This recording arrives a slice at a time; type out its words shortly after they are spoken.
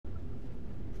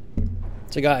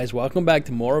So guys, welcome back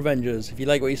to more Avengers. If you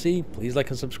like what you see, please like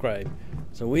and subscribe.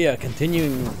 So we are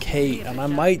continuing with Kate, and I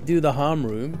might do the harm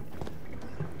room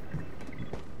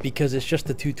because it's just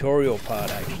the tutorial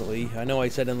part actually. I know I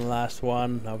said in the last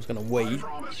one I was gonna wait.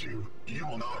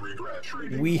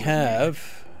 We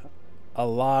have a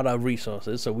lot of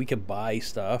resources, so we can buy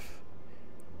stuff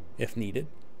if needed.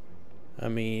 I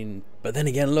mean, but then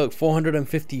again, look,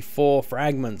 454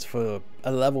 fragments for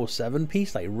a level 7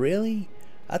 piece, like really?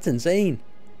 That's insane.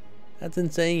 That's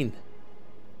insane.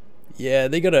 Yeah,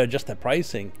 they gotta adjust their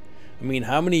pricing. I mean,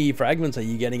 how many fragments are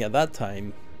you getting at that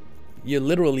time? You're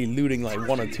literally looting like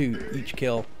 1 or 2 each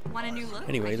kill. Want a new look?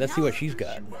 Anyway, let's see what she's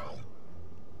got.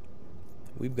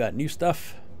 We've got new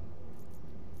stuff.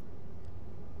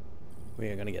 We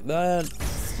are gonna get that.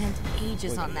 Spent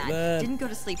ages on that. Didn't go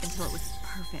to sleep until it was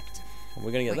perfect. And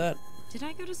we're gonna get that. Did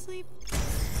I go to sleep?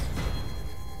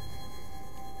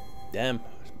 Damn,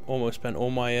 almost spent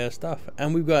all my stuff.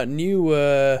 And we've got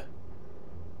new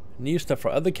stuff for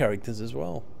other characters as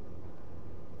well.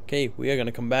 Okay, we are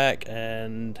gonna come back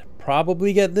and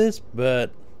probably get this,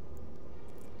 but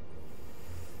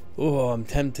oh, I'm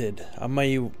tempted. I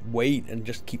might wait and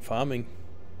just keep farming.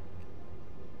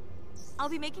 I'll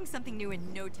be making something new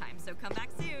in no time, so come back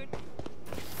soon.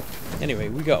 Anyway,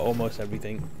 we got almost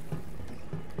everything.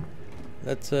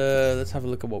 Let's have a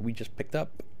look at what we just picked up.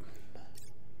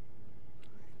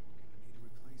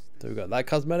 So we got that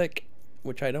cosmetic,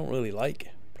 which I don't really like,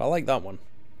 but I like that one.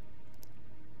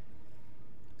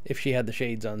 If she had the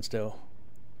shades on still.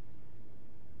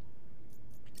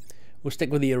 We'll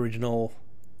stick with the original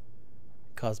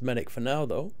cosmetic for now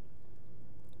though.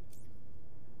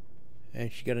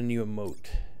 And she got a new emote,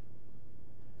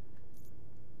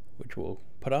 which we'll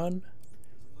put on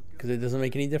because it doesn't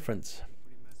make any difference.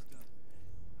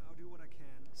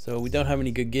 So we don't have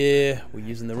any good gear. We're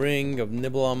using the ring of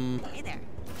Nibblum. Hey there.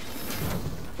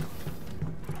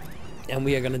 And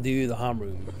we are gonna do the harm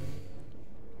room.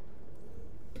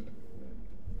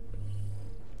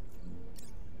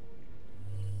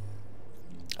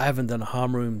 I haven't done a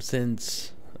harm room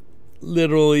since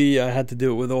literally I had to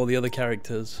do it with all the other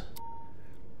characters.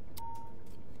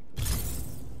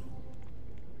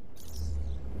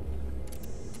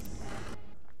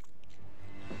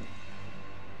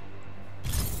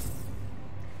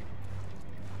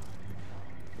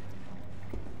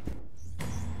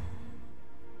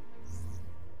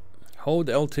 Hold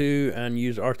L2 and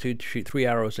use R2 to shoot 3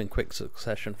 arrows in quick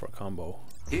succession for a combo.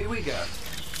 Here we go.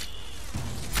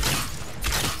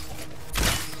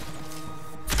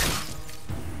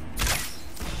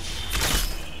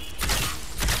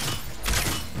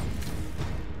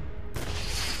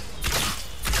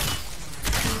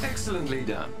 Excellently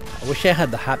done. I wish I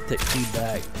had the haptic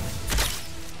feedback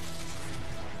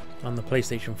on the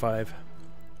PlayStation 5.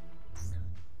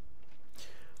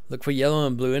 Look for yellow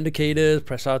and blue indicators.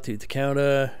 Press R2 to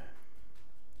counter.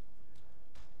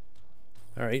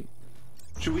 Alright.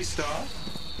 Should we start?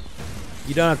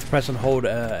 You don't have to press and hold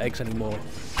X anymore.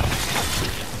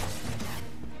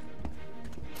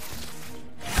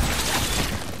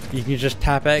 You can just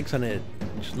tap X and it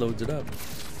just loads it up.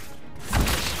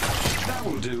 That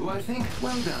will do, I think.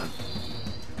 Well done.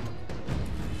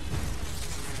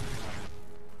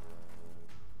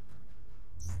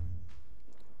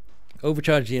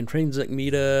 Overcharge the intrinsic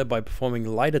meter by performing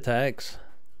light attacks.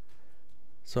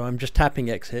 So I'm just tapping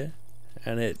X here,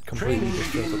 and it completely just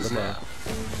fills up the bar.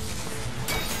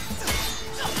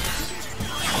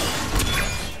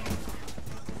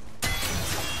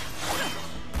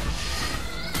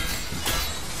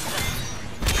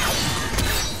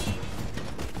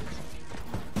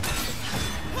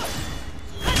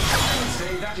 I'd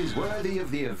say that is worthy of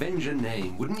the Avenger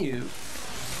name, wouldn't you?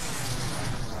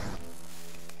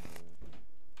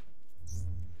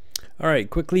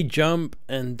 Alright, quickly jump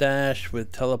and dash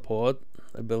with teleport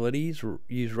abilities.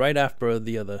 Use right after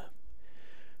the other.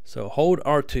 So hold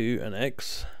R2 and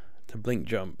X to blink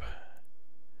jump.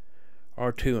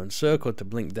 R2 and circle to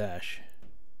blink dash.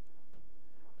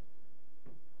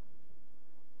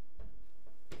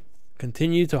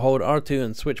 Continue to hold R2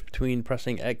 and switch between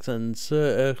pressing X and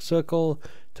circle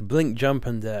to blink jump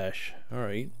and dash.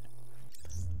 Alright.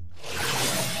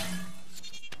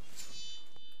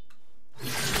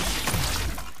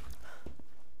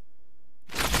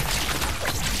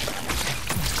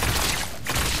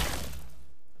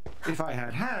 If I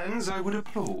had hands, I would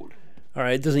applaud.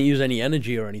 Alright, it doesn't use any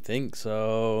energy or anything,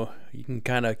 so you can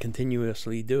kind of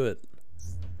continuously do it.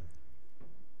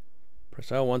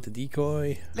 Press L1 to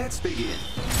decoy. Let's begin.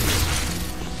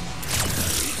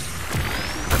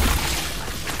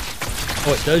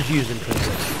 Oh, it does use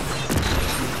intrinsic.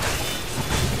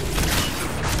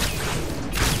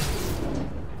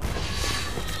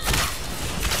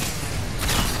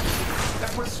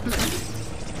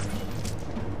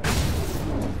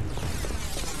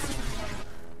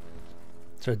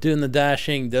 So doing the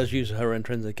dashing does use her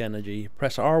intrinsic energy.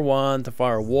 Press R1 to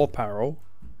fire a warp arrow.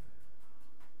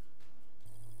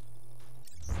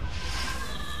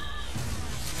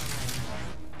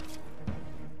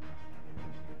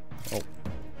 Oh.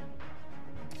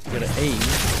 Gotta aim.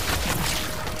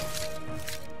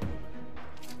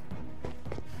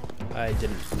 I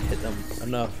didn't hit them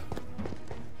enough.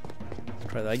 Let's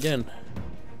try that again.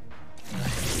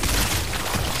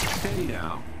 Steady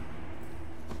now.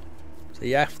 So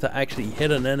you have to actually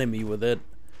hit an enemy with it.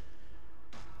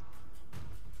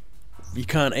 You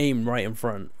can't aim right in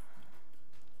front.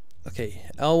 Okay,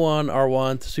 L1,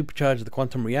 R1 to supercharge the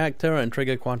quantum reactor and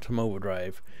trigger quantum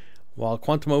overdrive. While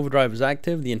quantum overdrive is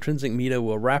active, the intrinsic meter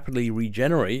will rapidly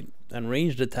regenerate, and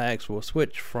ranged attacks will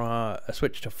switch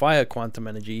to fire quantum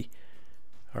energy.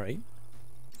 All right.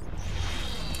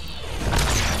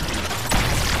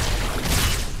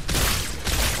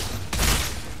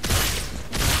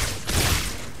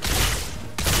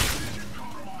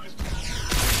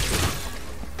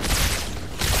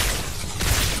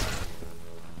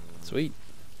 Sweet.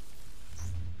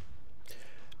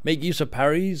 Make use of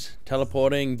parries,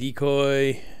 teleporting,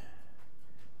 decoy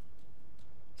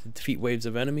to defeat waves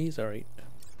of enemies. Alright.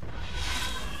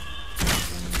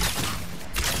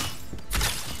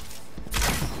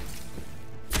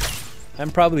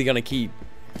 I'm probably gonna keep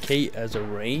Kate as a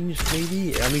ranged,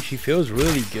 maybe. I mean, she feels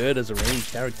really good as a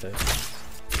ranged character.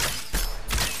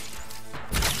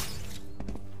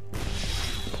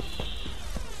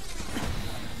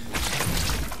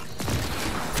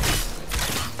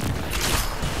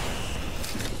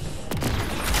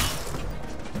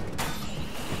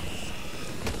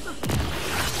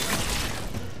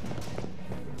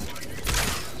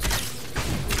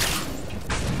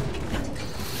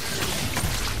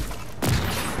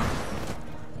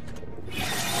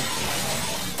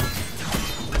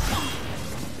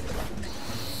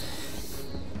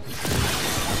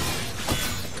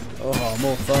 Oh,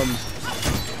 more thumbs.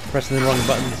 Pressing the wrong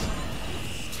buttons.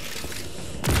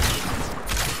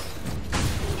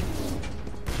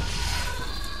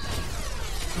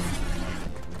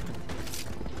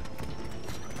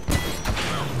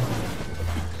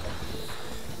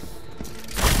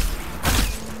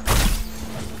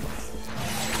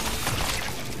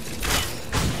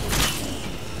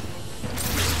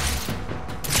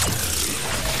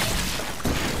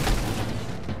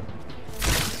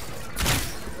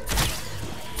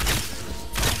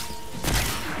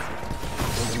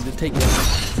 Take it.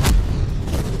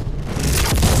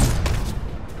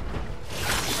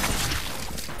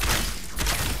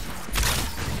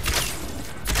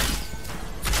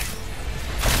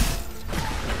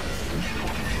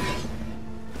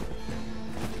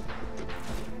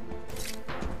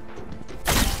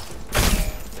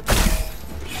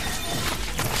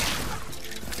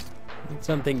 Need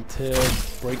something to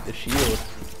break the shield.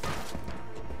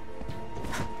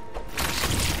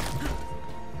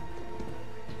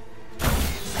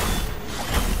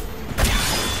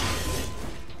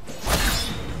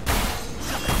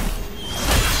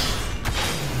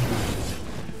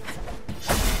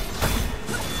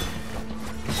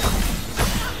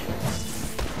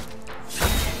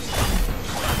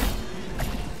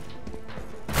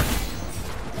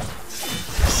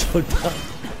 So dumb.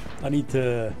 I need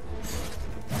to...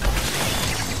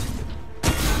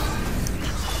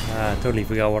 I totally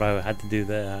forgot what I had to do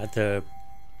there. I had to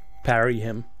parry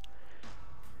him.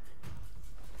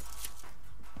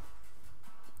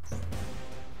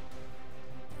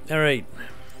 Alright.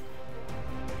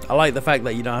 I like the fact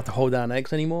that you don't have to hold down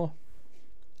X anymore.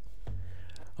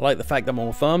 I like the fact that I'm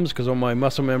on thumbs, because all my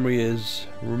muscle memory is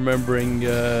remembering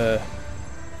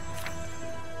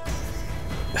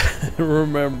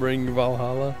remembering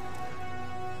Valhalla.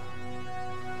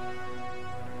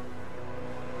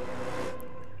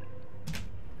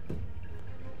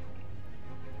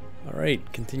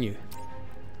 Alright, continue.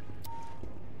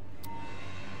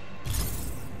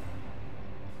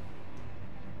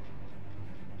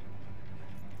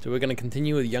 So we're gonna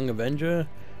continue with Young Avenger.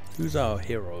 Who's our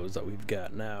heroes that we've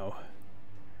got now?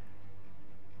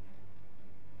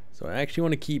 So I actually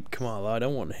want to keep Kamala. I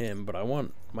don't want him, but I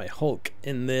want my Hulk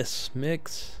in this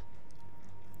mix.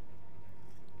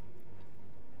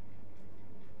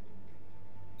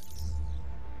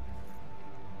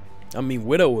 I mean,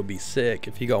 Widow would be sick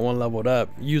if he got one leveled up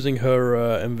using her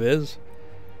invis.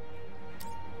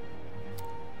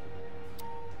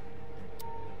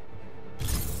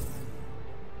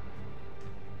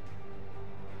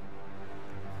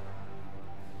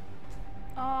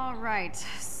 All right,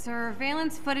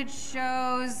 surveillance footage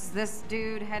shows this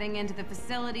dude heading into the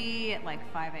facility at like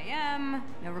 5 a.m.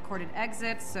 No recorded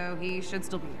exits, so he should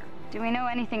still be here. Do we know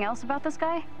anything else about this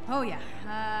guy? Oh yeah,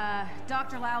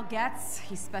 Dr. Lau Getz.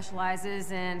 He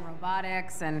specializes in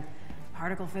robotics and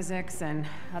particle physics and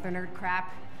other nerd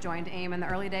crap. Joined AIM in the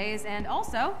early days, and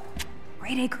also,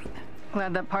 grade A creep.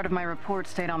 Glad that part of my report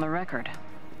stayed on the record.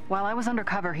 While I was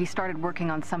undercover, he started working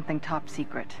on something top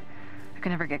secret. I could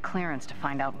never get clearance to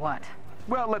find out what.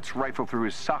 Well, let's rifle through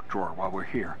his sock drawer while we're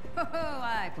here. Oh,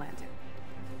 I plan to.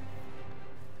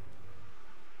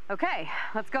 Okay,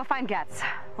 let's go find Getz.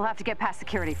 We'll have to get past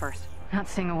security first. Not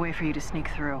seeing a way for you to sneak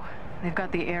through. They've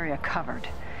got the area covered.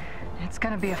 It's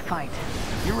gonna be a fight.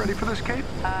 You ready for this, Kate?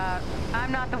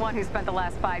 I'm not the one who spent the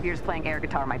last 5 years playing air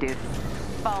guitar, my dude.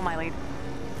 Follow my lead.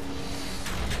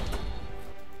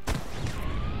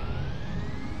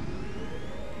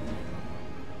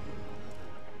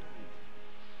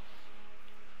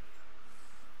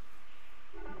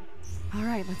 All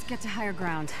right, let's get to higher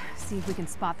ground. See if we can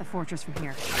spot the fortress from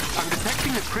here. I'm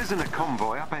detecting a prisoner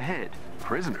convoy up ahead.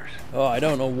 Prisoners? Oh, I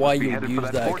don't know why you would headed use for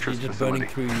that that. 'Cause fortress you're just burning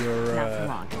facility. through your. Not for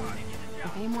long.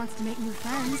 If AIM wants to make new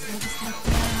friends, they just have to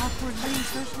learn awkwardly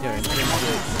Yeah, in socialize. terms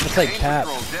of, it's like Cap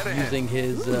using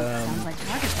his. Sounds like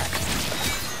target practice.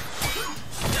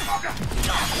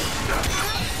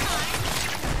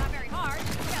 Not very hard.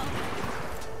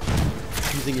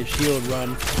 Using his shield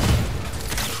run.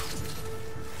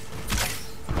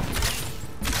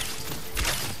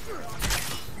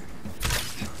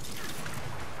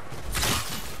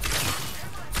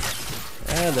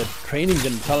 Yeah, the training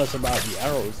didn't tell us about the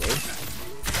arrows though.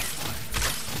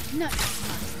 Nuts.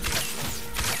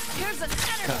 Here's a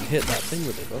Can't hit that thing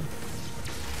with it though.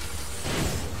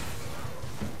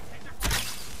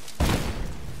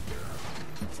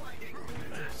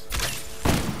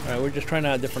 Alright, we're just trying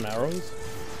out different arrows.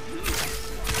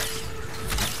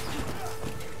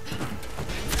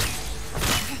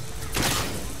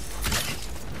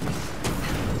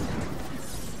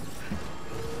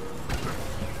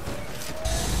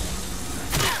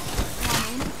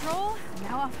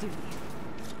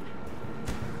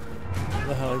 Where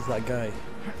the hell is that guy?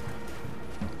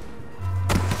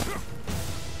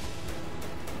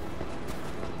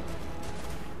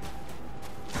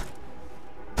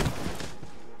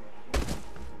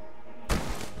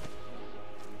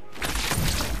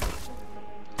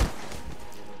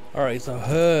 Alright, so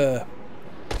her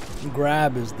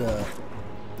grab is the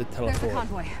teleport. There's the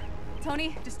convoy.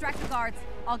 Tony, distract the guards.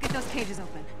 I'll get those cages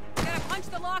open. Gotta punch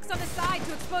the locks on the side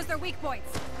to expose their weak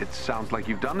points. It sounds like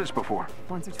you've done this before.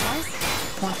 Once or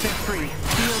twice? Once they're free,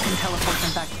 Theo can teleport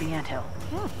them back to the anthill.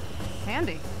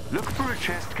 Handy. Look for a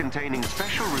chest containing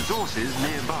special resources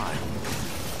nearby.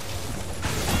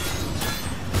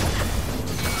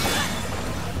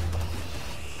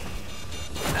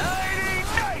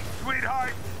 Night,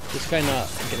 sweetheart! This guy not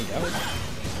getting out?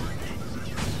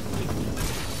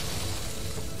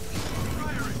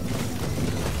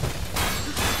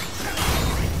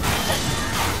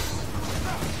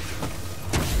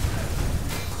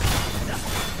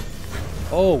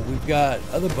 Oh, we've got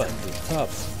other buttons at the top.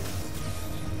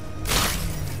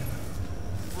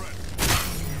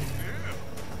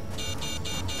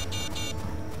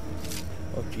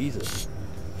 Oh, Jesus.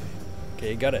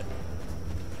 Okay, got it.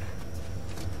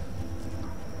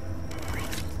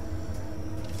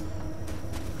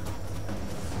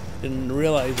 Didn't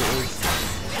realize it was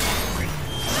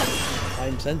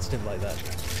time sensitive like that.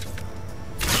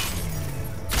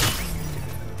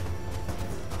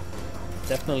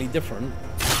 Definitely different.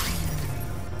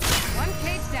 One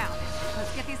cage down.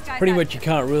 Let's get these guys Pretty out. much you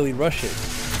can't really rush it.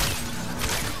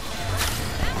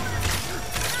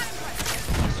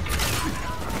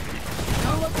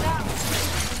 Don't look down.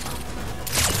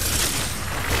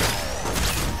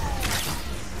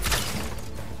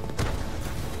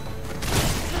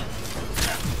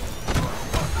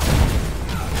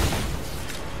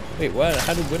 Wait, what?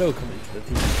 How did Widow come into the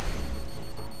team?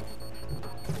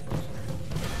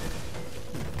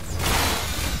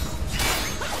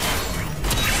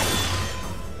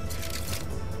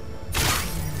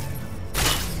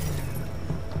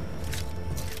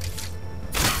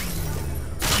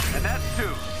 And that's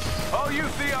two. Oh, you,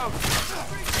 Theo!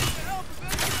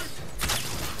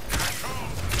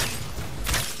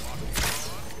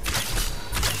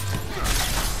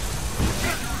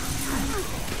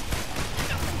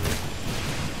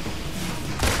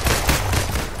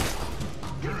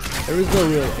 There is no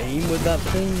real aim with that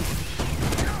thing.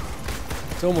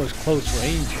 It's almost close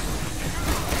range.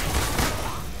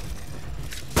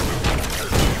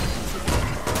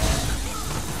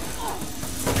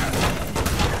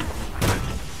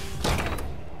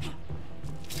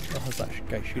 Oh, how's that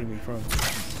guy shooting me from?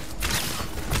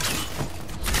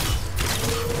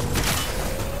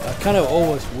 That kind of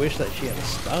almost wish that she had a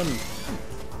stun.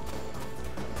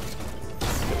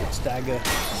 It would stagger.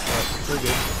 Oh, so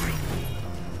good.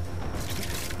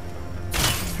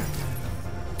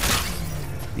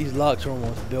 These locks are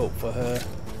almost built for her.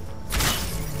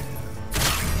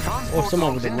 Or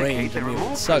someone with a range. I mean, it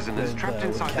would suck with Cap.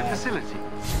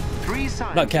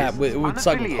 Not Cap, it would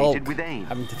suck with Hulk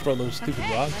having to throw those stupid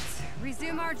rocks. Let's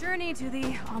resume our journey to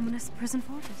the ominous prison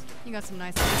fortress. You got some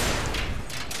nice ones.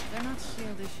 They're not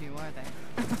shield issue, are they?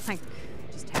 I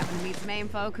just happened to meet some AIM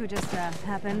folk who just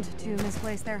happened to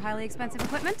misplace their highly expensive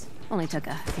equipment. Only took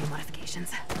a few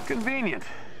modifications. Convenient.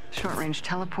 Short-range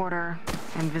teleporter,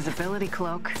 invisibility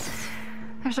cloak.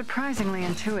 They're surprisingly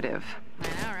intuitive. I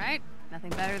know, right?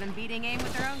 Nothing better than beating AIM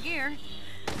with their own gear.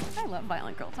 I love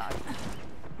violent girl talk.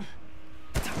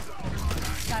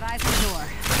 Got eyes on the door.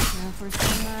 Now for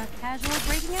some casual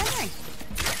breaking and entering.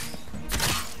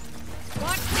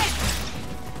 Watch this!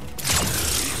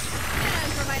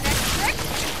 And for my next trick...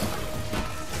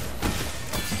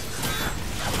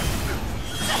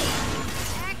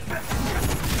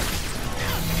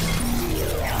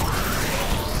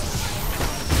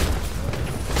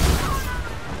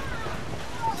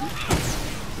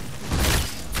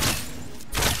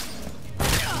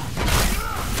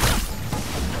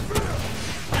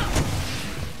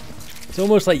 It's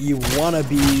almost like you want to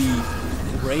be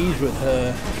in range with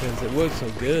her because it works so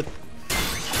good.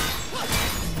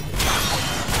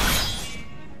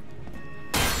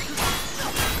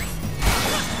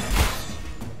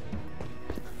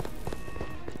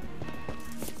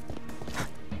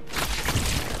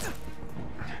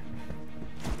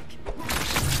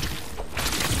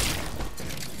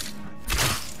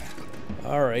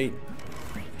 All right.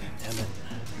 Damn it.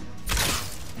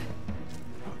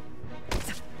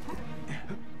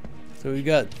 So we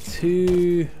got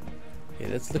two. Okay,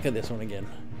 let's look at this one again.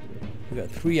 We got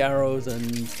 3 arrows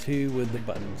and 2 with the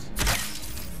buttons.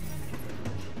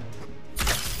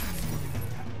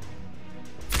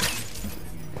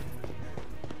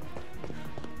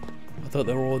 I thought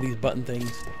there were all these button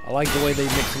things. I like the way they're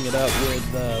mixing it up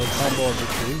with the combo of the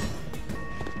 2.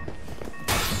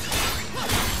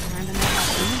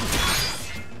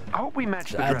 I hope we match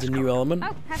the dress Adds a new element.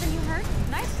 Oh, haven't you heard?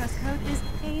 Tonight's dress code is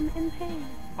AIM in pain.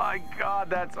 My God,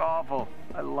 that's awful.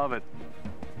 I love it.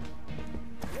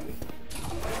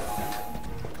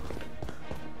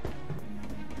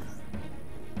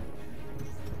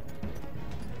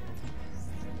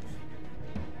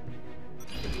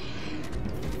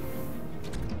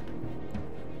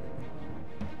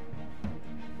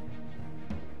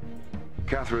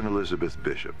 Catherine Elizabeth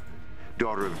Bishop,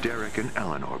 daughter of Derek and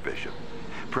Eleanor Bishop,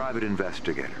 private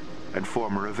investigator and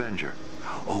former Avenger.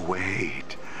 Oh,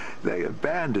 wait. They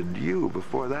abandoned you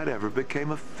before that ever became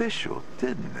official,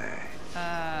 didn't they?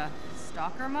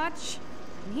 Stalker much?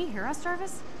 Can he hear us,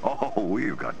 Jarvis? Oh,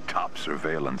 we've got top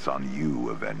surveillance on you,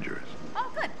 Avengers.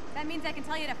 Oh, good. That means I can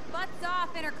tell you to butts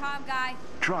off, intercom guy.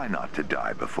 Try not to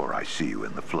die before I see you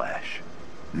in the flesh,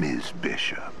 Ms.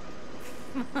 Bishop.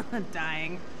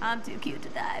 Dying. I'm too cute to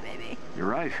die, baby. You're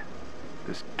right.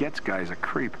 This Getz guy's a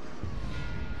creep.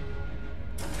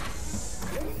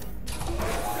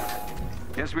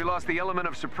 Guess we lost the element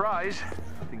of surprise.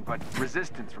 Nothing but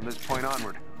resistance from this point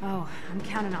onward. Oh, I'm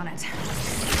counting on it.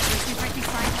 Once we break these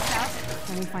scientists out,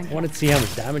 then we find I wanted to see how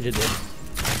much damage it did.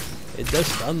 It does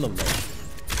stun them though.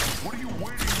 What are you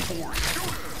waiting for?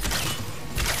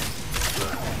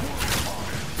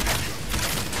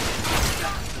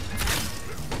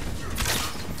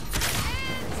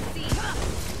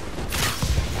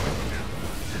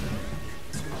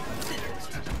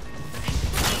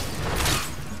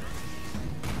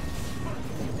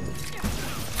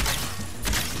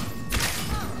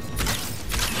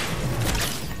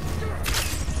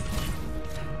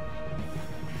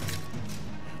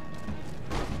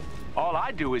 All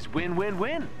I do is win, win,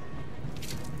 win.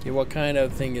 Okay, what kind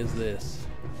of thing is this?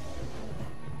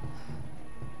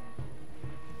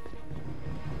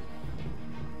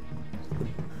 The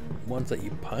ones that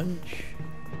you punch?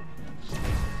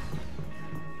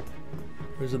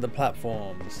 Those are the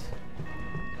platforms.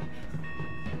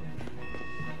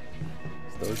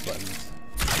 It's those buttons.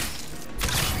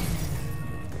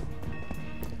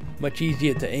 Much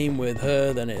easier to aim with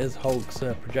her than it is Hulk's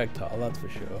projectile, that's for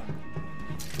sure.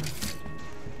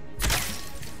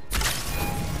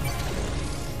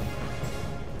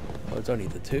 Oh, it's only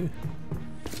the 2.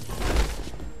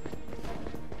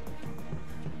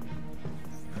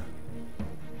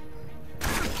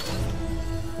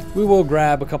 We will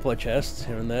grab a couple of chests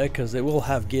here and there because they will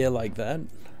have gear like that,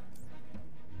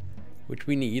 which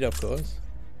we need, of course.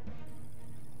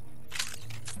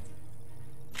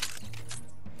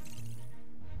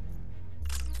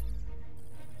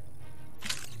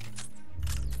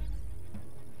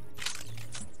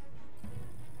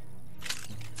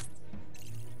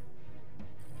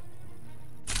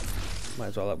 Might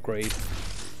as well upgrade.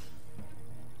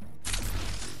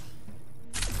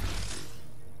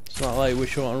 It's not like we're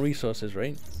short on resources,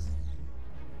 right?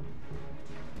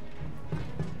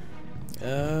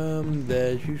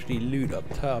 There's usually loot up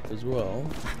top as well.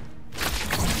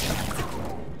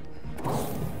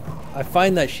 I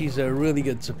find that she's a really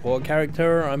good support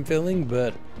character, I'm feeling,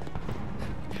 but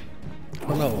I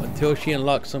don't know, until she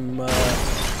unlocks some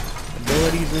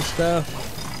abilities and stuff,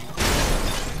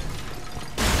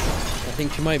 I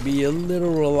think she might be a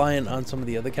little reliant on some of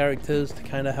the other characters to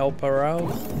kind of help her out.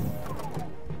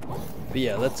 But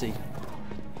yeah, let's see.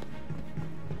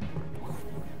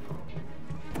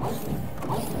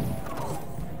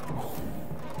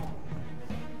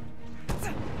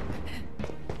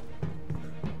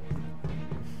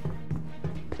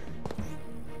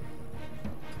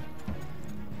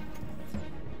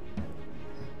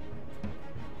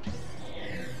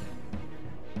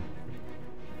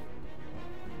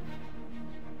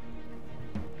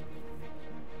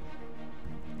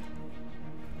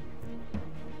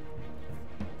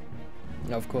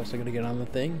 Of course, I gotta get on the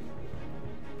thing.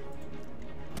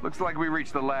 Looks like we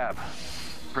reached the lab.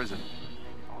 Prison.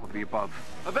 All of the above.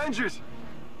 Avengers!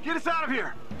 Get us out of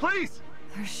here! Please!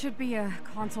 There should be a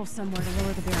console somewhere to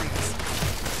lower the barriers.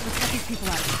 Let's get these people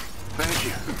out of here. Thank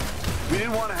you. We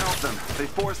didn't want to help them. They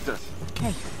forced us.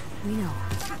 Hey, we know.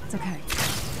 It's okay.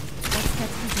 What's that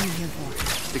people in here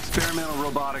for? Experimental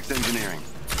robotics engineering.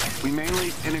 We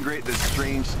mainly integrate this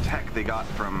strange tech they got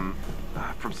from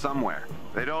somewhere.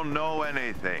 They don't know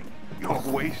anything. You're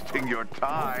wasting your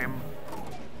time.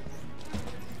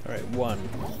 Alright, one.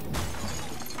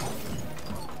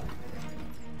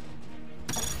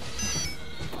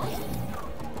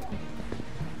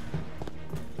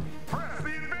 Press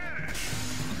the advantage.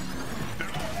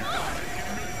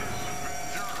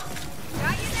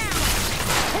 Got you now.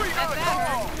 Who you gonna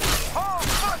call? Home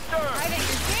Buster! I think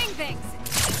you're seeing things.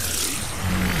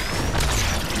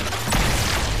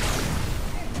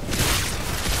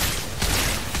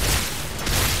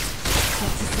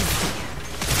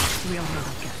 Real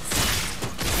robots.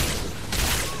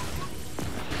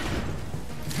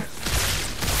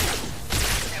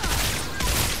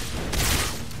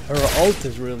 Her ult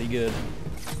is really good.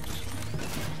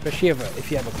 Especially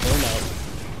if you have a clone out.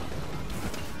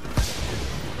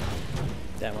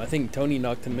 Damn, I think Tony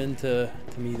knocked him into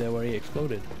me there where he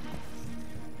exploded.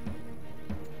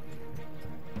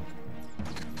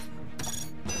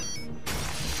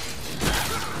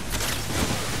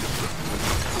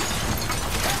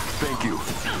 Thank you.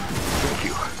 Thank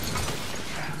you.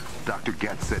 Dr.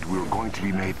 Getz said we were going to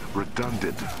be made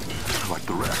redundant, like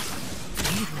the rest.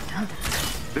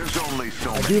 There's only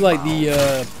so many. I do like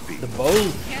the bow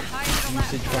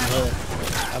usage from her.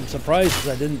 I'm surprised because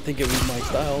I didn't think it was my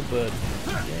style, but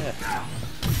yeah.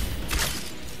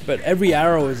 But every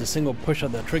arrow is a single push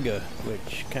on the trigger,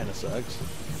 which kind of sucks.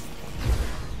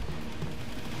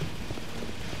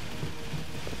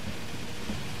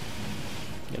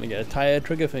 Gonna get a tired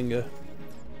trigger finger.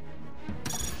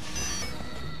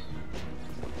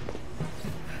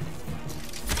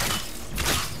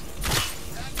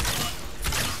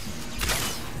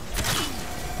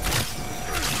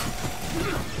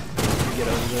 Get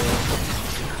over there.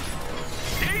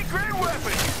 Great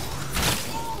weapon!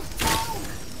 Ooh,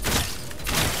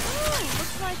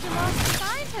 looks like you lost a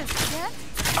scientist, Jet.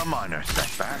 A minor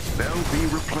setback. They'll be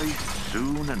replaced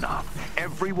soon enough.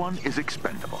 Everyone is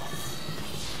expendable.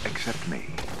 Except me.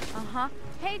 Uh-huh.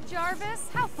 Hey, Jarvis,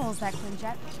 how full's that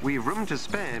Quinjet? We've room to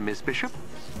spare, Miss Bishop.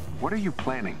 What are you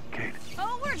planning, Kate?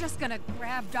 Oh, we're just gonna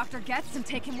grab Dr. Getz and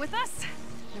take him with us.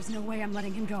 There's no way I'm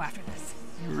letting him go after this.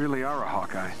 You really are a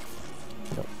Hawkeye.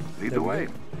 Lead the way.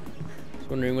 Just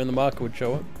wondering when the marker would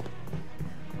show up.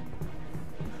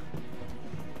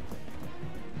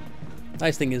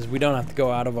 Nice thing is we don't have to go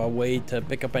out of our way to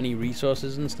pick up any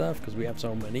resources and stuff because we have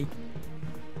so many.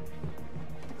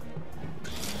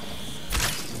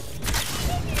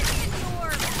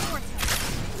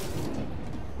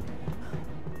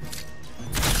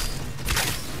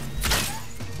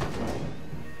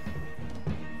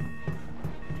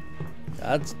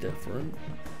 That's different.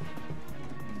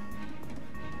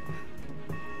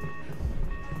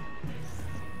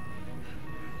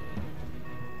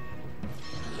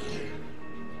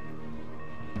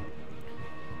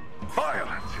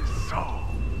 Violence is so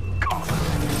common,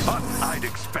 but I'd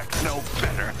expect no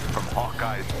better from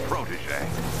Hawkeye's protege.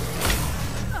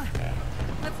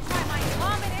 Let's try my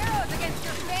bomb and arrows against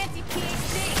your fancy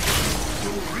PhD.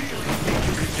 You really think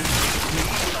you can just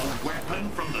make a weapon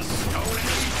from the Stone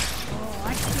Age? Oh,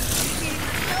 I can appreciate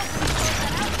yourself when you close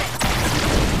that outfit.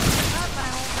 Not that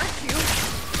I won't hurt you.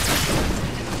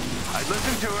 I'd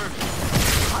listen to her.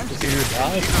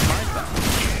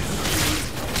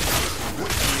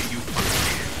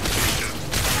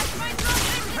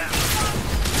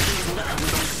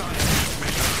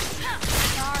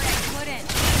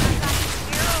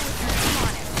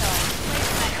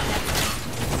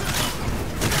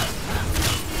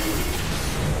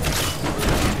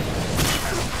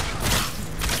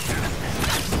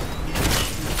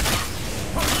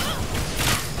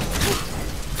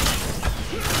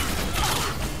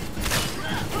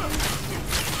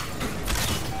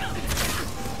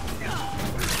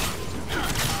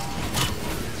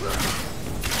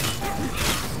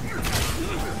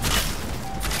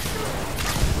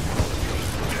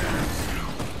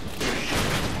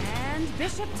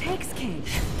 Bishop takes king.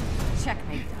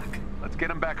 Checkmate, Doc. Let's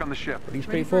get him back on the ship. Pretty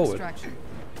straightforward.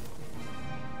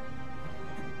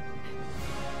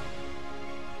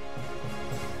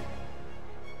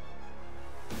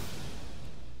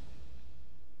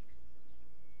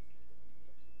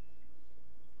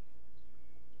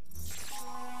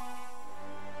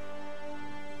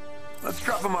 Let's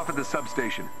drop him off at the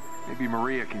substation. Maybe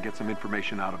Maria can get some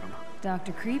information out of him.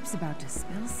 Dr. Creep's about to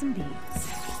spill some beans.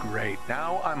 Great.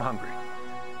 Now I'm hungry.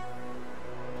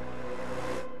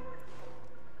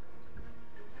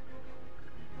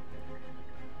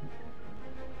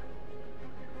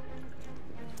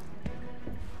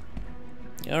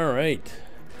 All right.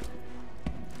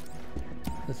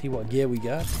 Let's see what gear we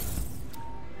got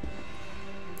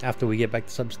after we get back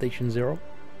to Substation 0.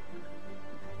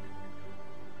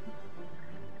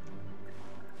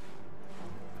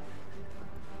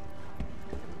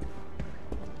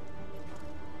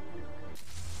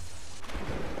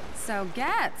 So,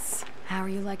 Getz, how are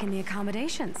you liking the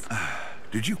accommodations?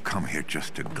 Did you come here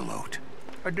just to gloat?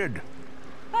 I did.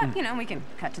 But, you know, we can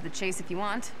cut to the chase if you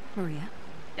want. Maria?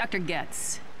 Dr.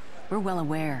 Getz, we're well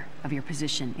aware of your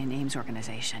position in AIM's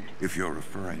organization. If you're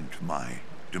referring to my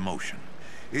demotion,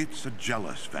 it's a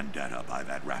jealous vendetta by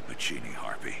that Rappaccini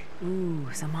harpy. Ooh,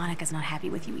 so Monica's not happy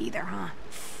with you either, huh?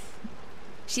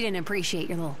 She didn't appreciate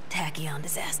your little tachyon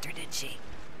disaster, did she?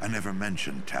 I never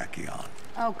mentioned tachyon.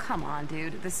 Oh, come on,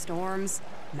 dude. The storms,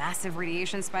 massive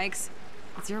radiation spikes.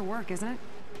 It's your work, isn't it?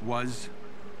 Was.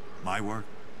 My work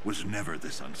was never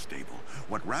this unstable.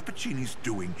 What Rappaccini's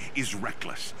doing is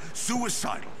reckless,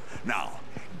 suicidal. Now,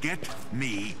 get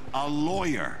me a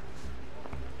lawyer.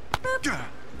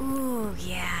 Ooh,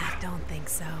 yeah, don't think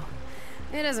so.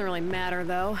 It doesn't really matter,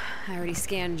 though. I already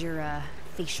scanned your,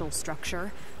 facial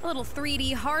structure. A little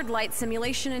 3D hard light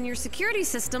simulation in your security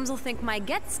systems will think my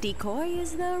Getz decoy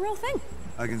is the real thing.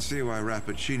 I can see why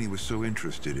Rappaccini was so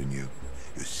interested in you.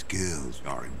 Your skills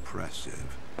are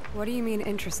impressive. What do you mean,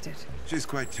 interested? She's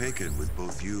quite taken with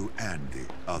both you and the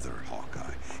other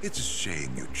Hawkeye. It's a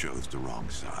shame you chose the wrong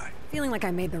side. Feeling like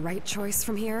I made the right choice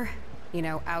from here? You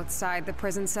know, outside the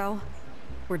prison cell?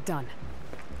 We're done.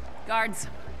 Guards.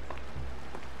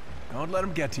 Don't let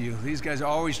them get to you. These guys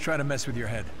always try to mess with your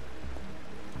head.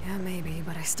 Yeah, maybe,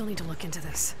 but I still need to look into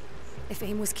this. If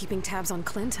AIM was keeping tabs on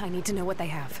Clint, I need to know what they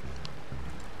have.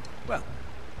 Well,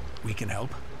 we can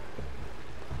help.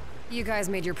 You guys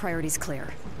made your priorities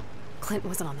clear. Clint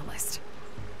wasn't on the list.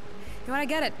 You know what, I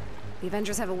get it. The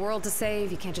Avengers have a world to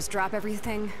save, you can't just drop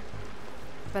everything.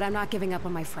 But I'm not giving up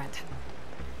on my friend.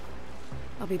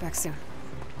 I'll be back soon.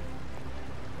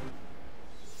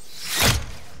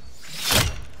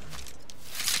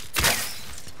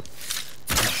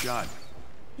 Nice shot.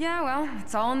 Yeah, well,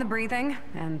 it's all in the breathing,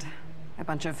 and a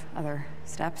bunch of other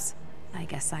steps. I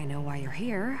guess I know why you're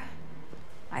here.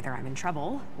 Either I'm in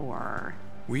trouble, or...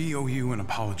 We owe you an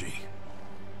apology.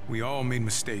 We all made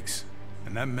mistakes,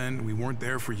 and that meant we weren't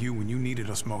there for you when you needed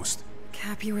us most.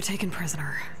 Cap, you were taken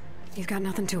prisoner. You've got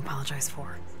nothing to apologize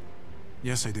for.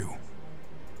 Yes, I do.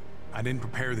 I didn't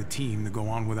prepare the team to go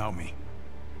on without me.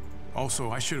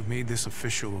 Also, I should have made this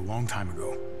official a long time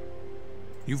ago.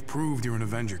 You've proved you're an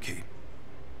Avenger, Kate.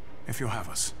 If you'll have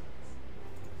us.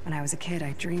 When I was a kid,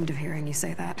 I dreamed of hearing you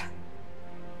say that.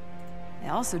 I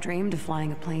also dreamed of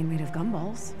flying a plane made of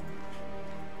gumballs.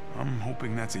 I'm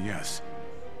hoping that's a yes.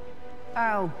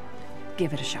 I'll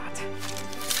give it a shot.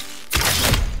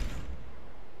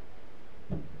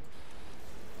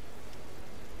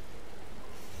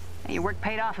 Hey, your work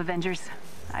paid off, Avengers.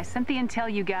 I sent the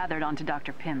intel you gathered onto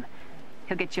Dr. Pym.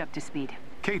 He'll get you up to speed.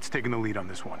 Kate's taking the lead on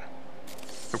this one.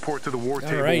 Report to the war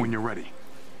table when you're ready.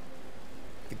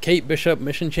 The Kate Bishop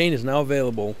mission chain is now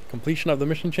available. Completion of the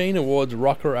mission chain awards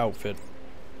rocker outfit.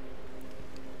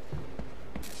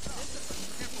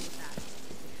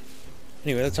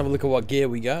 Anyway, let's have a look at what gear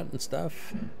we got and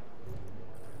stuff.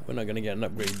 We're not going to get an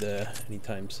upgrade there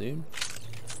anytime soon.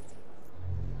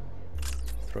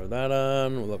 Throw that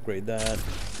on, we'll upgrade that.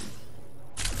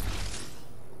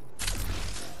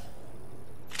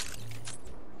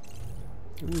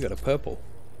 Ooh, we got a purple.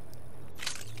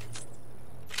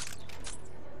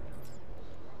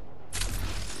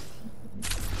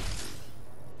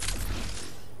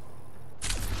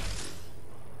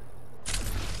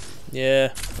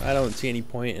 Yeah, I don't see any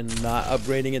point in not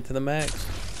upgrading it to the max.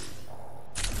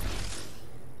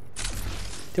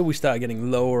 Till we start getting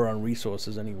lower on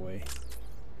resources anyway.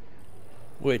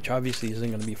 Which obviously isn't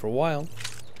going to be for a while.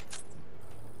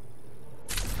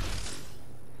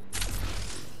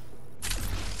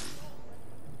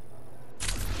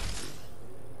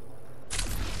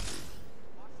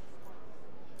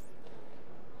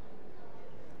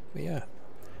 But yeah.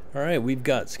 Alright, we've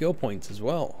got skill points as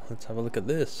well. Let's have a look at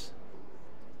this.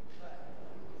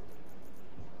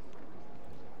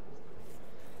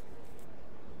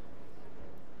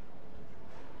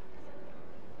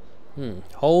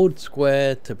 Hold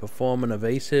square to perform an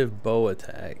evasive bow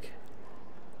attack.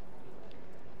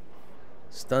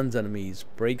 Stuns enemies,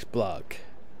 breaks block.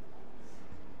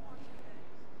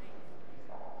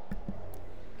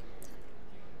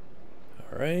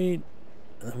 Alright.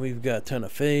 And we've got turn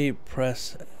of fate,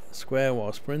 press square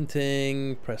while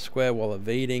sprinting, press square while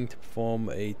evading to perform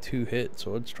a 2-hit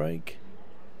sword strike.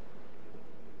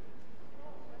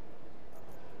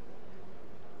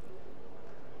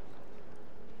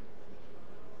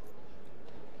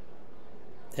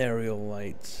 Aerial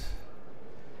lights.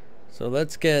 So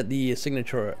let's get the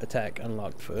signature attack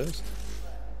unlocked first.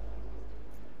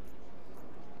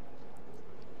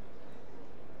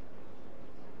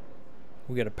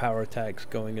 We got a power attacks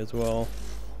going as well.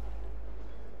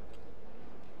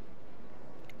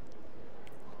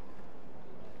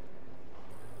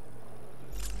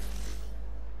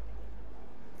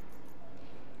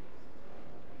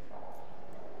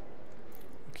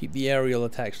 Keep the aerial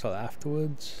attacks till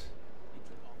afterwards.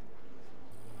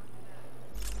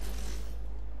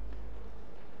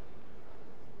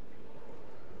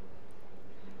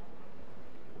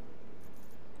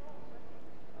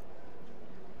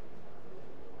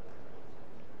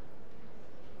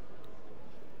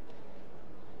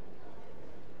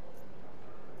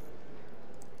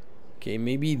 Okay,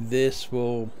 maybe this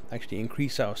will actually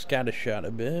increase our scatter shot a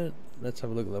bit. Let's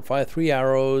have a look at the fire 3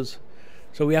 arrows.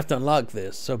 So we have to unlock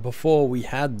this. So before we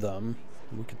had them,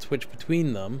 we could switch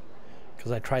between them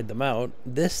because I tried them out.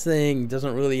 This thing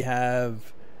doesn't really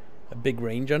have a big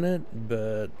range on it,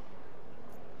 but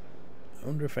I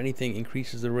wonder if anything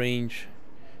increases the range,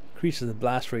 increases the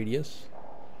blast radius.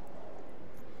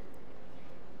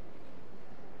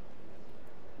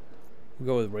 We'll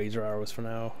go with razor arrows for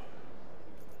now.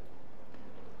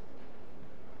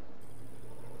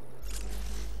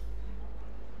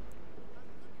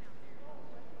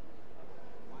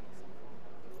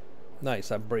 Nice,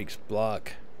 that breaks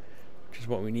block, which is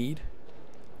what we need.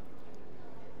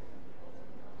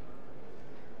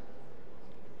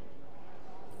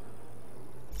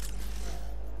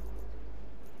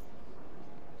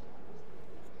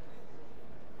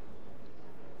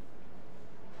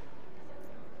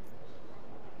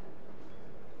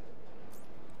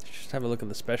 Let's just have a look at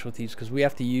the specialties because we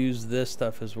have to use this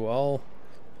stuff as well.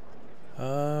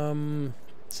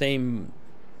 Same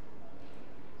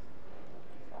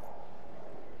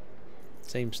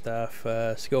stuff,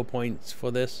 skill points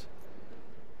for this.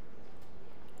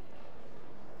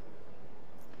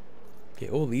 Okay,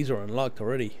 all these are unlocked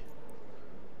already.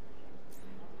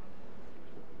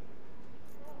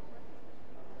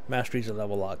 Masteries are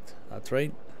level locked, that's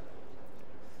right.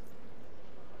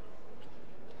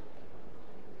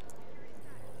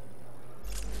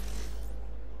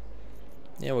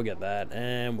 Yeah, we'll get that,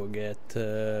 and we'll get,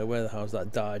 where the hell's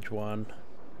that dodge one?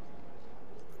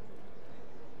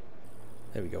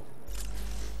 There we go.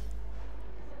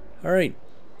 Alright,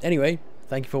 anyway,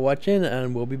 thank you for watching,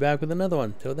 and we'll be back with another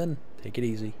one. Till then, take it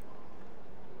easy.